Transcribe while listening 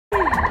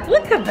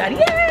Look at that. Yay!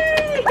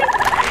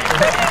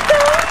 There you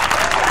go.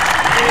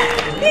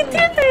 You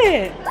did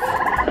it.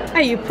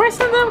 Are you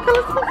pressing them,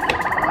 Callistus?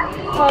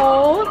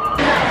 Oh.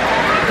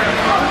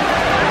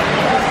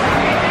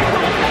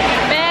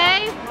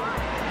 Babe.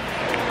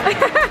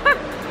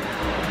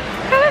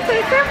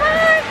 Callistus, come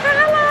on.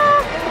 Hello.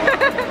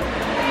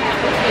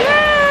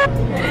 Yeah.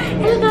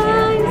 Hello,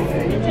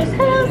 guys.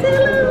 Hello,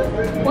 hello.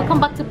 Welcome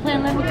back to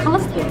Playing Live with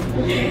Callistus.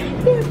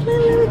 Yeah,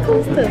 Playing Live with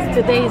Callistus.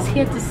 Today is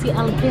here to see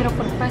alligator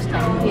for the first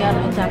time here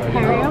in the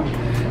aquarium.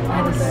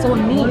 And it's so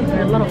neat. There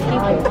are a lot of people.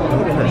 I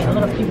mean, a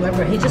lot of people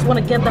everywhere. He just want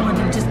to get them and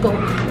he just go,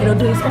 you know,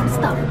 do his own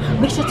stuff.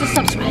 Make sure to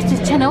subscribe to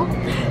his channel,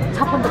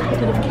 tap on the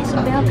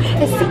notification bell,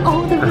 and see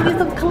all the videos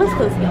of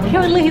Callistus.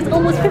 Apparently, he's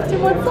almost 50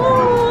 months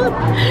old.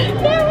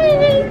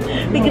 Yay!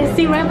 We're gonna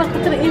see right back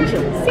into the intro.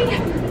 See ya.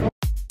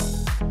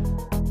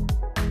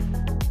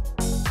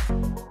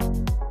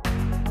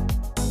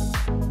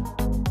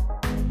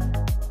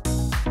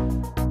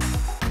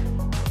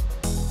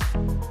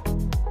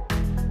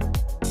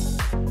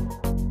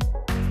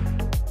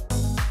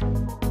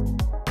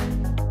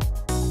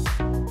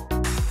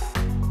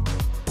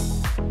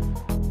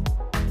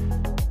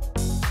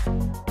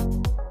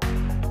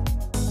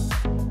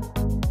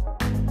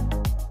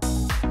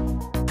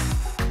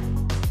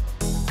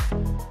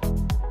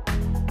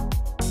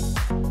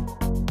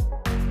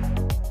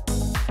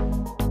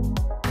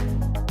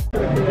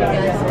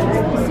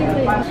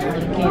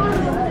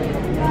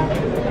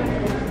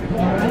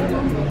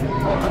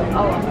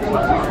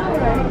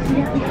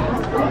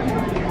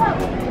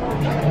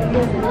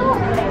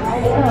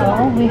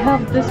 So we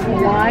have this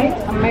white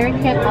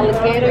American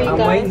alligator, you guys.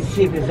 I'm waiting to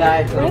see if his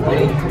eyes are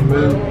ready to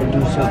move or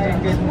do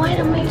something. White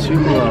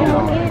American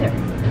alligator.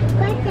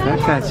 That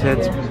guy's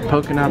head's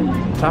poking out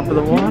top of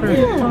the water.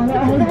 Yeah. I'm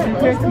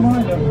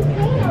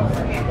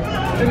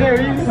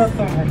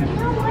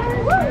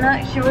not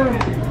sure.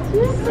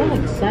 So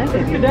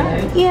excited.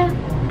 Yeah.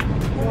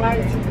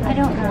 I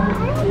don't know.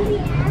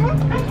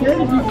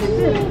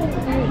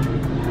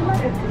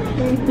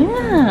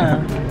 Yeah.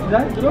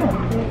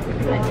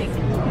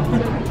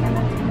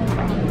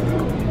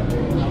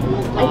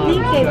 I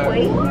think they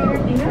wait.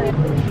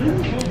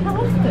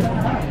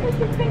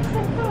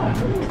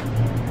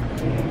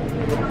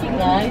 You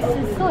guys,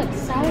 it's so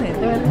excited.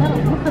 There are a lot of,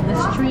 look at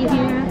this tree here. You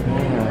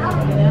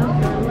know,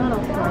 there are a lot of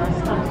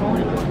stuff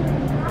going on.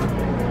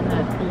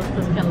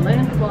 Callistus can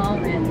learn from,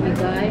 and you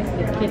guys,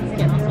 the kids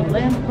can also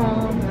learn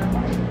from.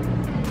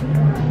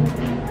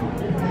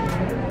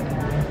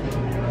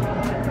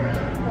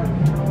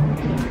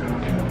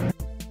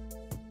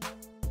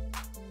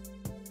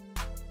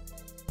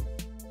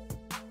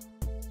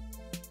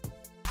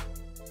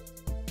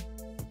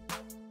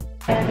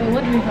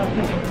 What do we have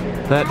here?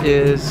 That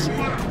is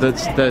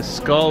the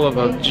skull of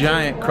a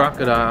giant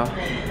crocodile.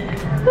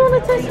 You want to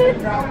touch it?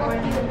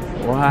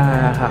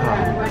 Wow.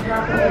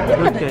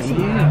 Look at you.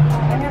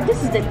 This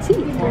is the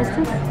teeth,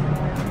 Callistus.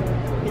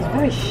 It's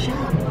very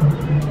sharp.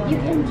 You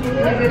can do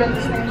it.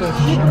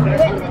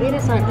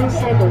 Alligators are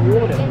inside the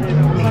water.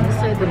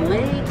 Inside the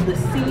lake, the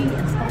sea,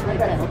 and stuff like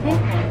that, okay?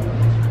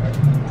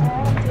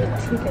 The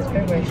teeth is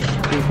very, very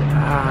sharp. Big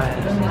eyes.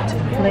 You don't need to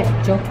play a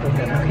joke with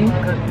them, okay?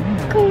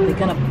 They're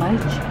gonna bite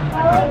you.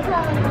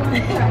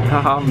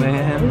 Oh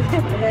man.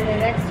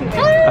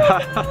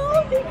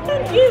 Oh, they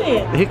can't get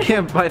it. He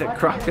can't bite a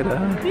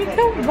crocodile. You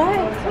can't bite a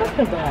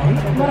crocodile.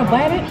 You wanna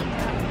bite it?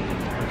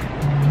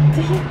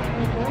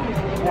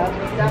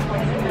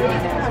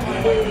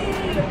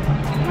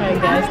 Alright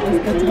guys, let's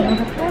go to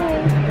another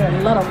place. There are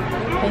a lot of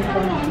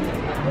people.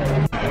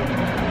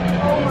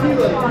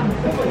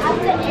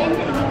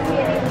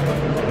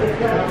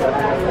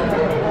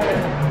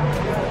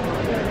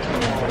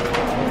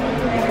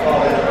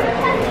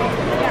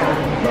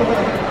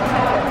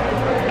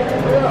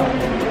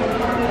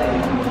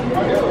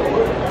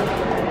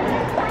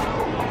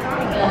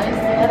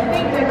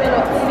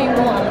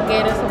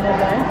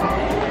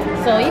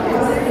 So you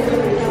can see.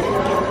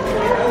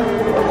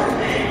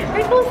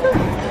 There goes the.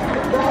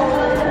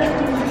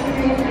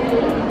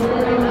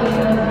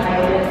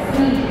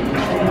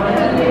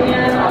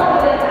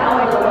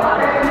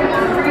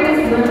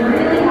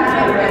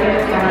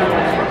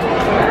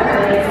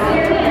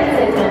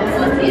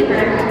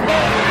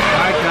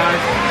 Alright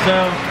guys, so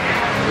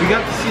we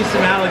got to see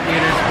some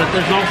alligators, but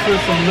there's also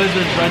some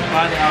lizards right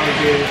by the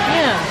alligators.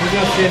 Yeah. We're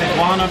going to see an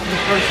iguana for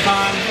the first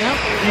time. Yep.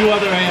 A few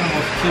other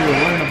animals too.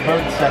 We're in the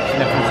bird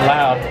section if it's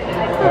loud.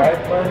 Alright,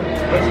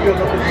 let's go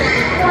look at it.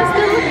 Let's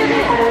go look at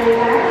it.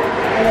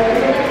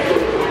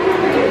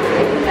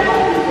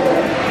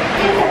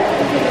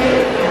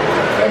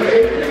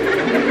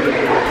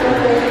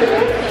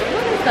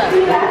 What is that?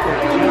 You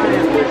guys.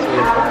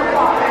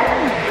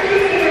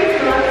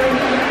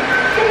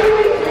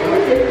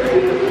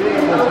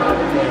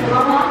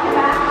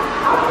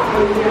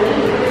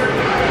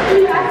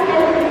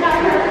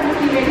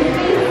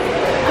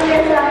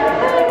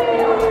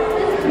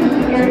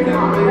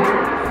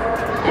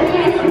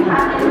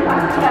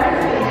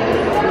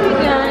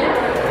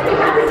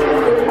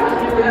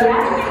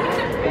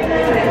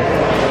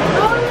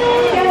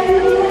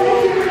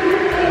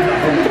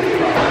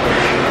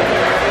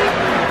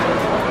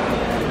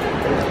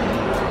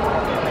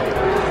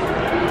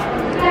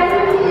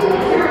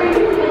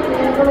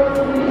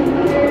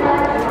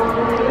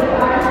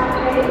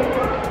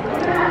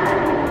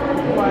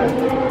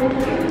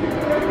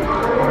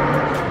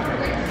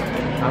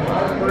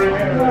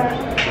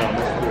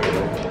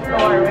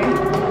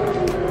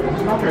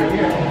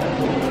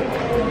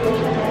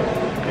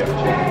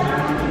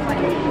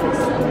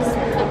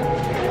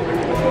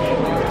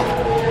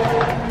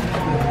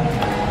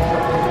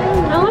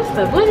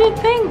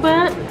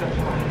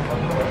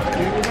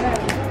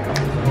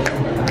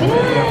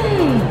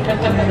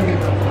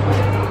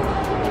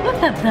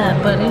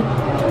 that, buddy.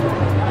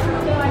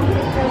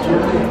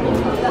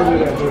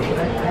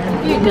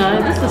 You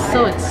guys, this is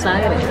so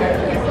exciting.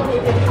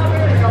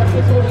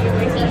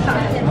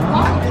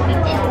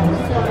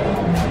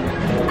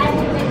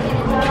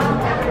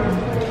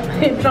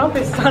 He dropped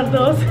his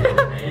sandals.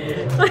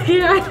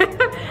 Yeah.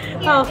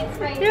 Oh,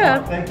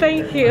 yeah,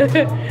 thank you. I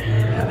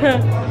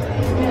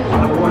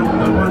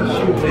want to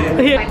shoot,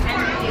 man. Yeah.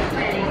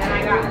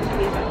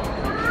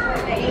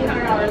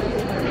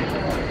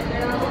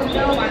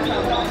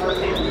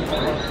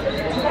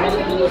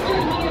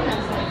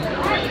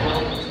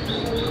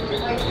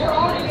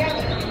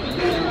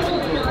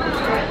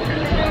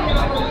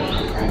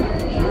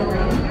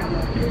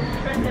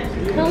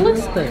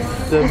 Callistus.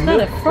 Is that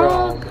a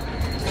frog?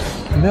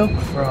 Milk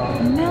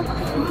frog. Milk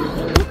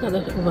frog. Look at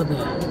it over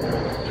there.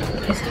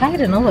 He's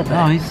hiding over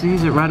there. Oh, he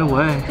sees it right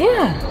away.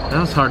 Yeah. That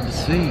was hard to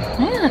see.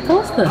 Yeah,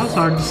 Callistus. That was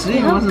hard to see,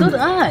 You have wasn't good it?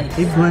 eyes.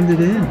 He blended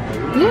in.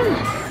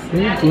 Yes. He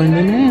was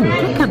blending in.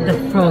 Look at the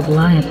frog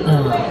lying,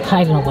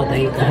 hiding over there,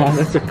 you Oh, guys.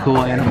 that's a cool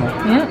animal.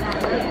 Yeah.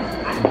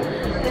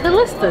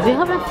 Callistus, you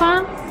having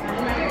fun?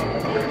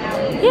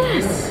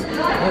 Yes.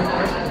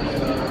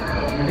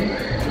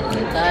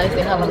 Guys,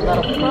 they have a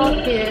little frog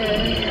here.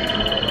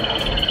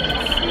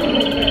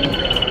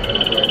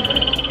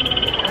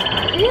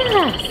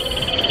 Yes.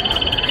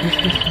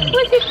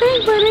 What do you think,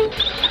 buddy?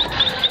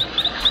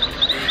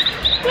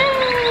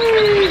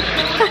 Yay!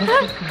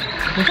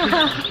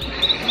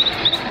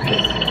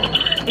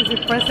 Is he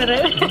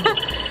president?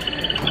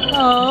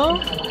 Oh.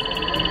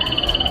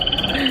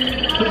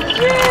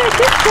 Yeah,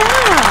 good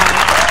job.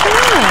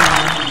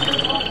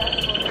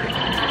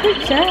 Good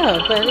job,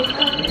 buddy.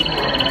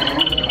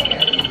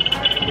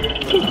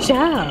 Good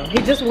job. He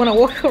just want to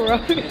walk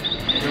around. You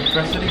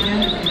press it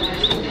again?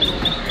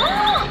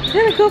 You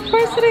want to go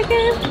press it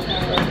again?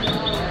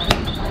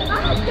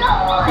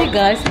 Hey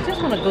guys, I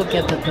just want to go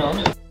get the dog.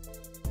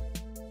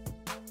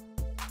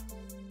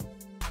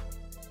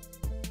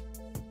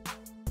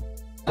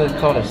 It's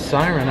called a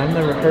siren. I've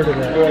never heard of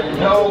that.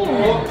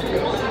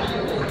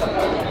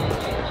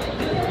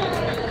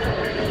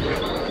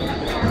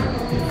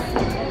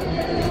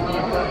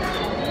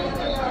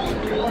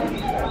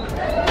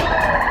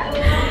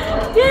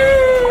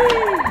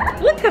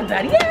 Yay! Look at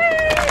that! Yay!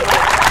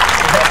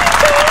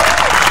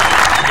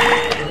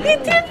 You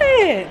did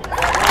it!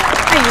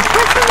 Are you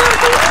pressing on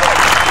people?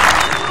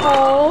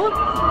 Oh!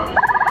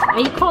 Are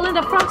you calling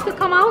the frogs to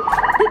come out?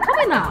 They're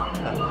coming out!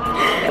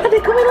 Are they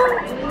coming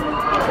out?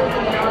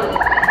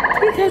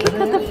 You guys, look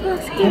at the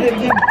frogs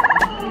here!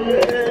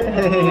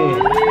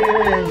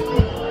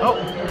 Oh,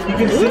 you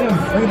can see them.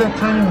 Look at that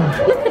tiny one.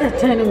 Look at that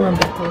tiny one,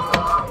 because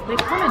they're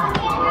coming out.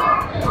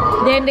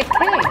 They're in the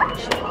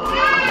cage.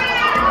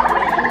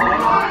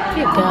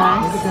 You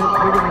guys.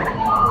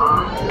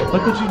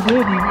 Look what you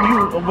did. You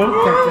woke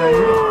that guy.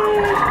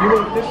 You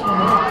woke this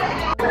one up.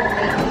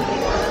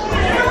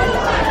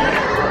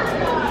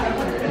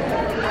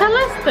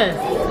 Callistus,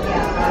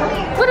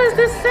 what does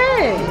this say?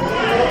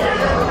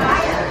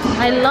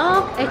 I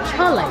love a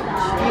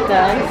challenge, you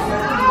guys.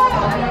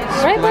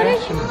 Right, buddy?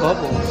 Splash and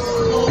bubbles.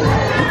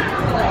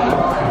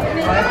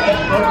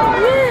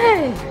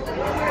 Yay!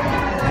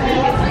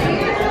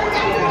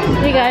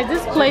 You guys,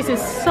 this place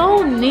is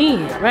so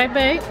neat, right,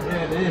 babe?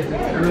 Yeah, it is.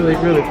 It's really,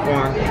 really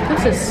fun.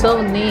 This is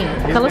so neat.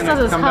 Callistus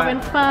is having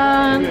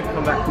fun.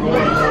 Come back more.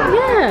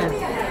 Yes.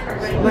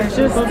 He's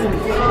just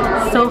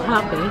so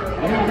happy.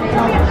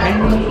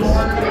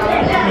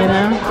 You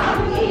know?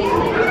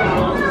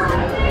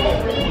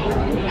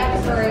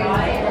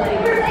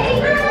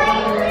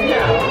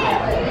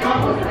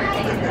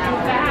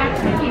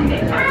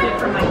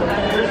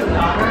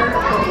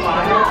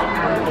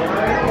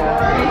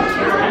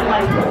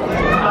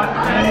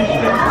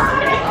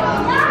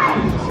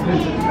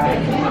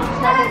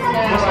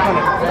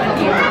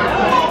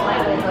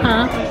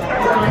 Huh?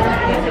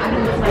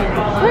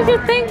 What do you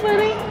think,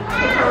 buddy?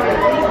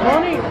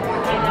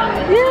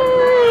 Yay!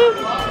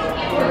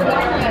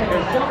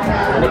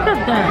 Look at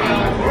that.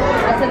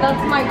 I said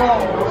that's my goal.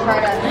 We'll try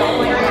to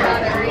clear it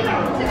out every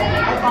today.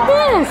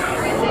 Yes!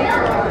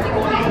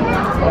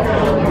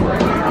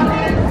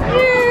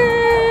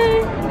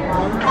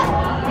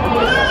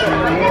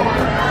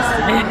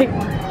 Yay!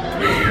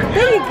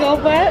 There you go,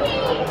 bud.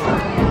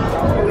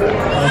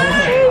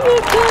 There you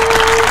go.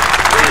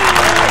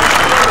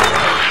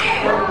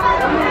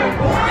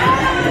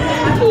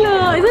 No,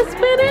 is it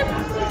spinning?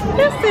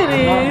 Yes, it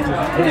is.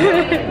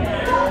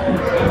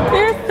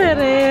 Yes, it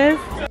is.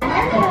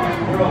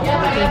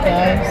 Okay,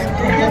 guys,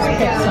 let's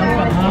pick something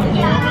out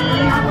here.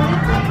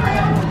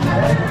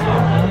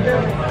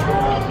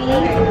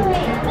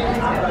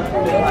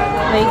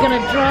 Are you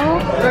gonna draw?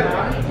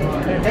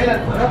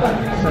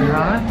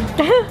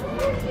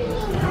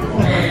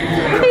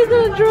 He's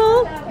gonna draw.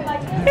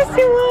 Yes,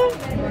 you will.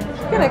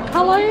 Gonna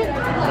color it.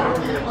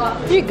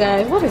 You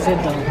guys, what is it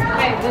though?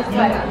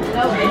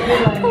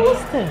 What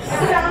is this?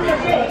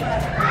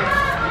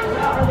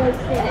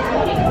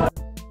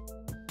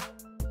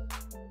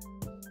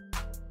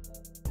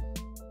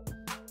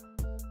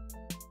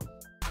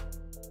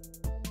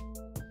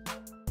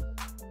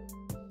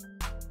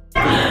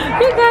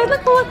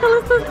 what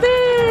Callistus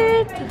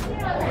did.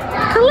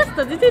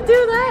 Callistus, did you do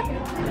that?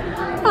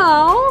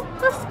 Oh,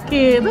 that's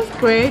good. That's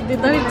great. Did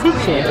I teach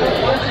you?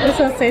 This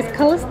one says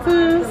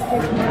Callistus.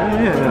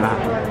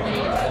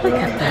 Yeah. Look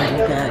at that, you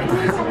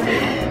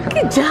guys.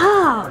 Good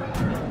job.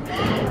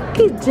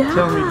 Good job.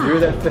 Tell me, you drew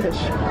that fish?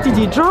 Did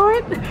you draw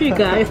it? You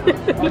guys, look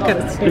at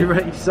it. You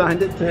right, you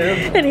signed it to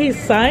him? And he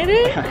signed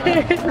it?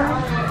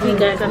 You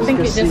guys, I think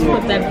you just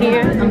put that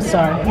here. I'm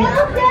sorry.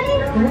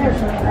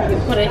 You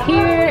put it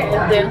here,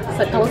 and then it's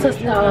a closest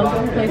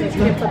place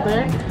you can put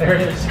there. There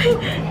it is.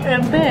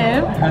 And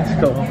then, That's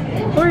cool.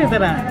 where is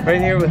it at?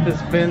 Right here with his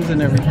fins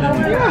and everything.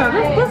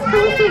 Yeah, that's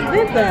Callistus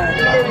did that.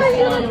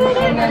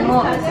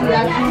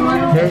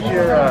 There's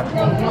your,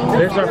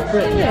 there's our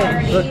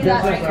fish. Look,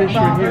 there's our fish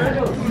right here.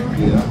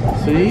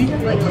 See?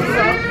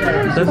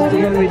 That's the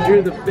one we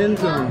drew the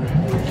fins on.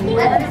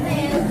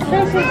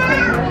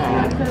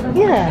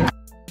 Yeah.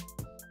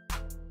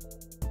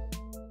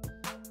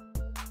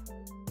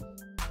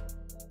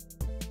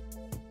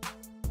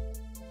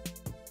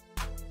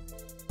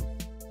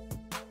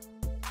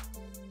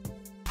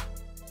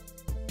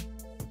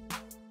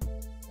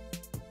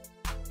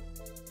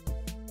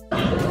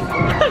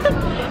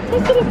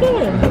 That's pretty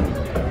good.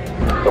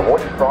 The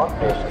horny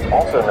frogfish is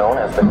also known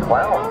as the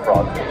clown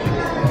frogfish.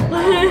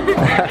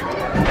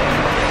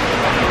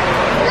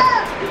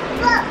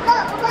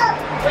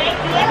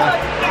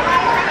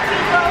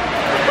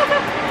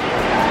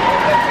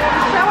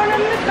 Showing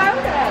them the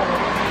photo.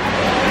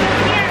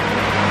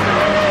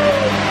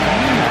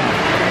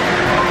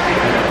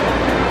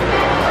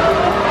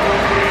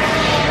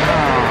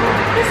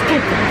 That's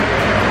good.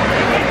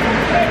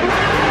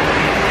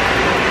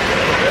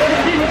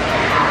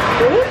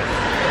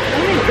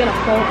 I'm gonna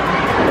fold them.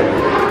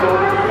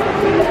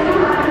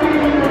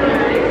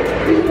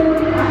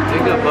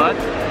 Think of bud?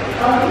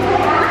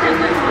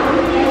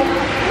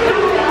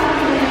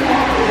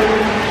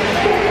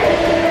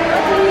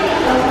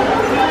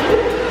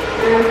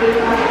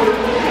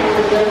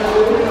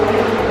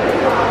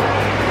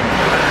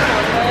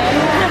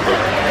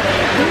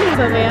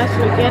 So they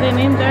actually getting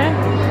in there.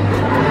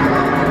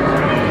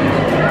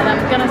 And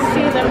I'm gonna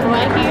see them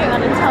right here on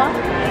the top.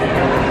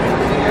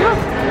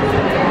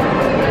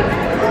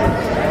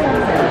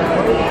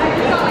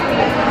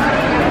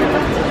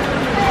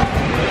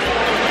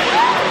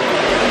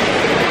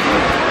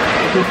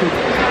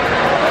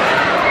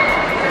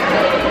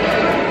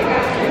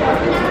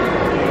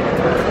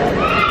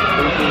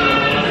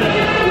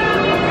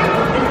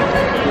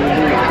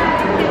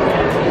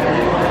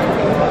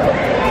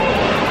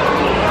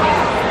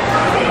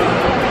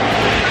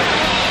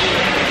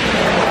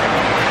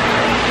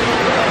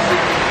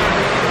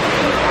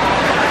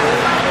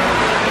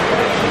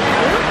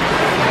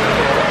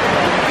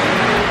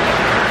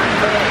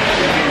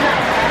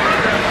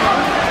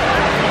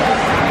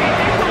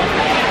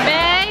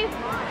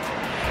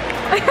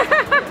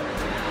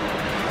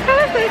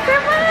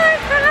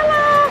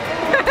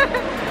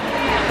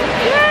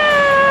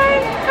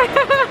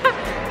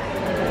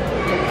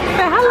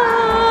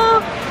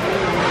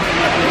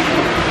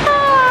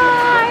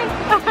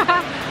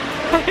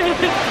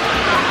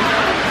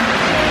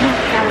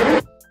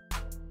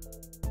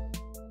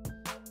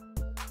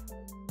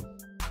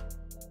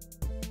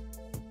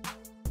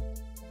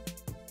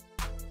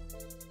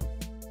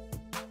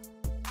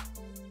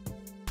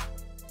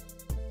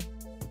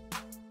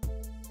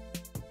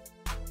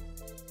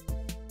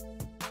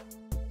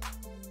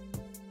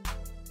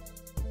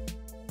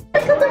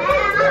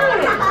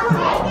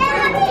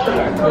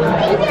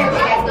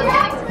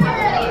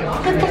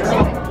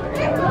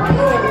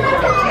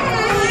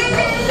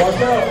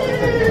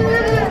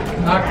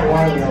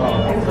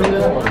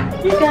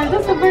 You guys,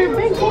 that's a very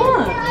big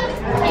one.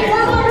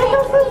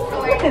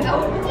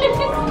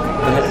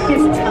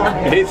 He's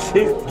tired. He's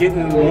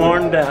getting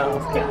worn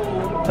down.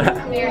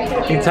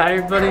 You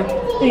tired, buddy?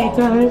 You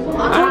tired?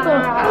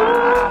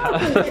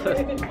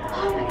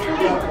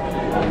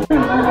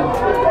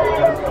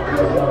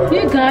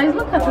 You guys,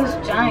 look at this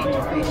giant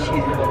fish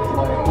here.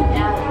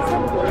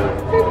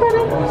 Hey,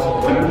 buddy.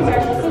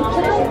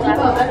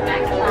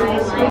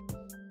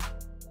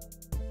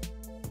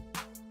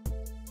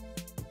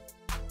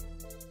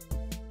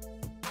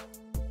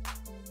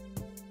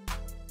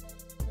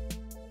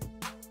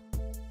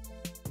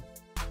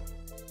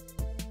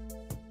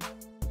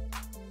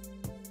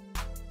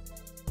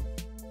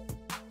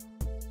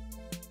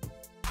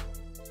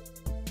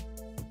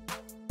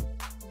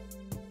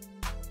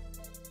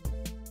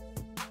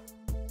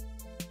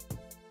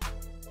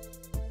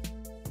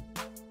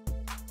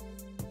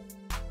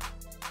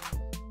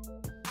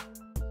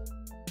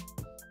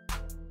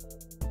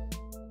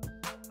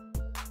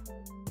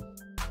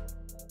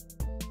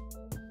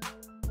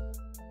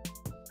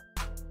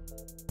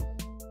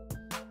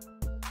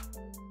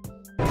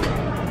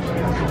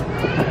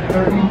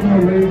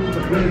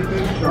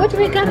 What do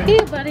we got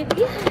here, buddy?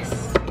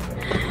 Yes.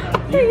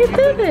 Yeah, you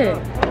did it.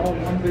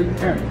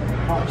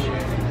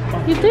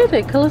 You did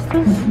it,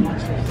 Callistus.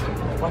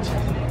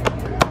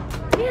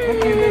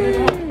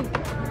 Yay.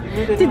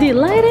 Did you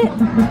light it?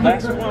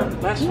 Last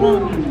one. Last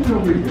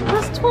one.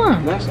 Last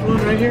one. Last one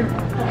right here.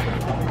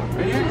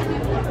 Right here.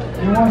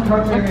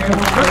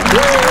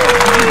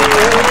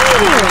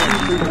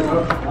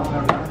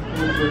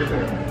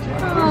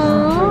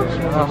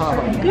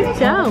 Oh, good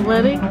job,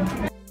 buddy.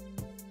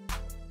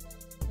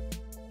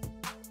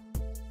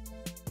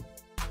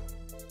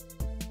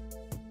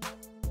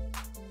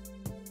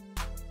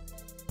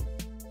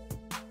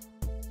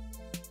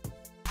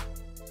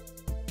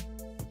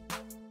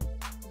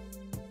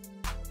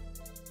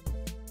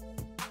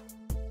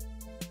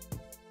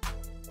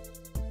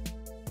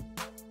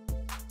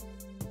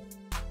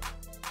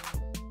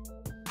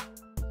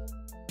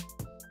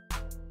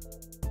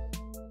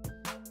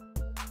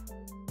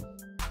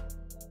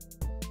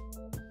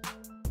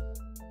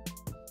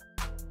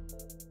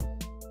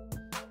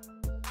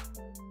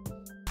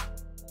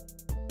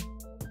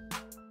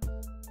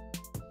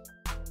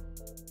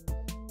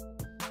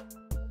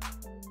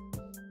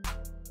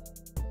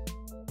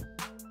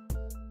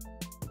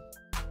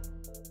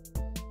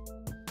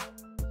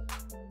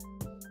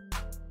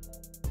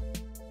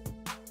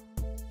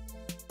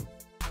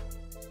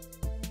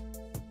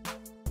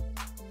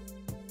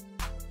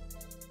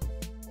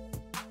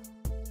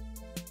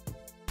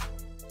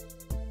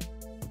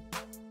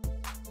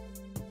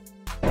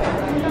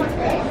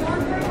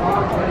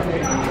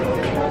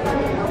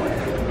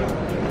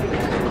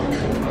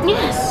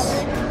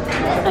 Yes.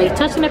 Are you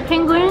touching a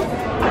penguin?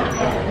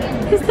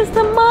 Is this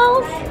the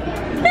mouth?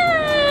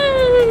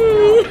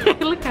 Hey!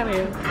 Look at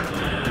him.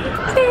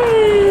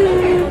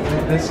 Hey.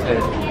 This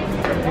head.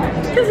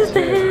 This is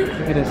the head.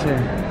 Look at his hair.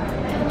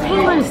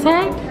 Penguin's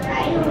head.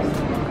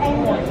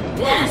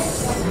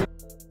 Yes.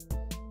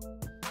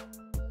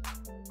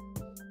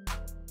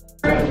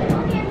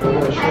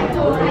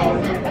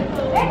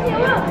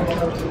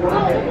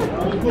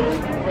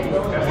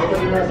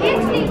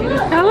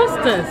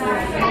 Callistus.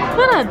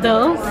 What are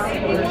those?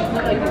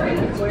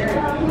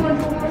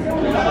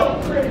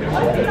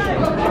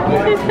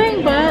 Good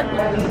thing, bud.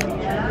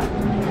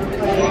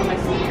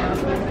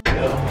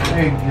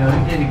 There you go.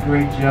 You did a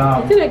great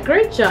job. You did a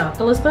great job,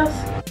 Callistus.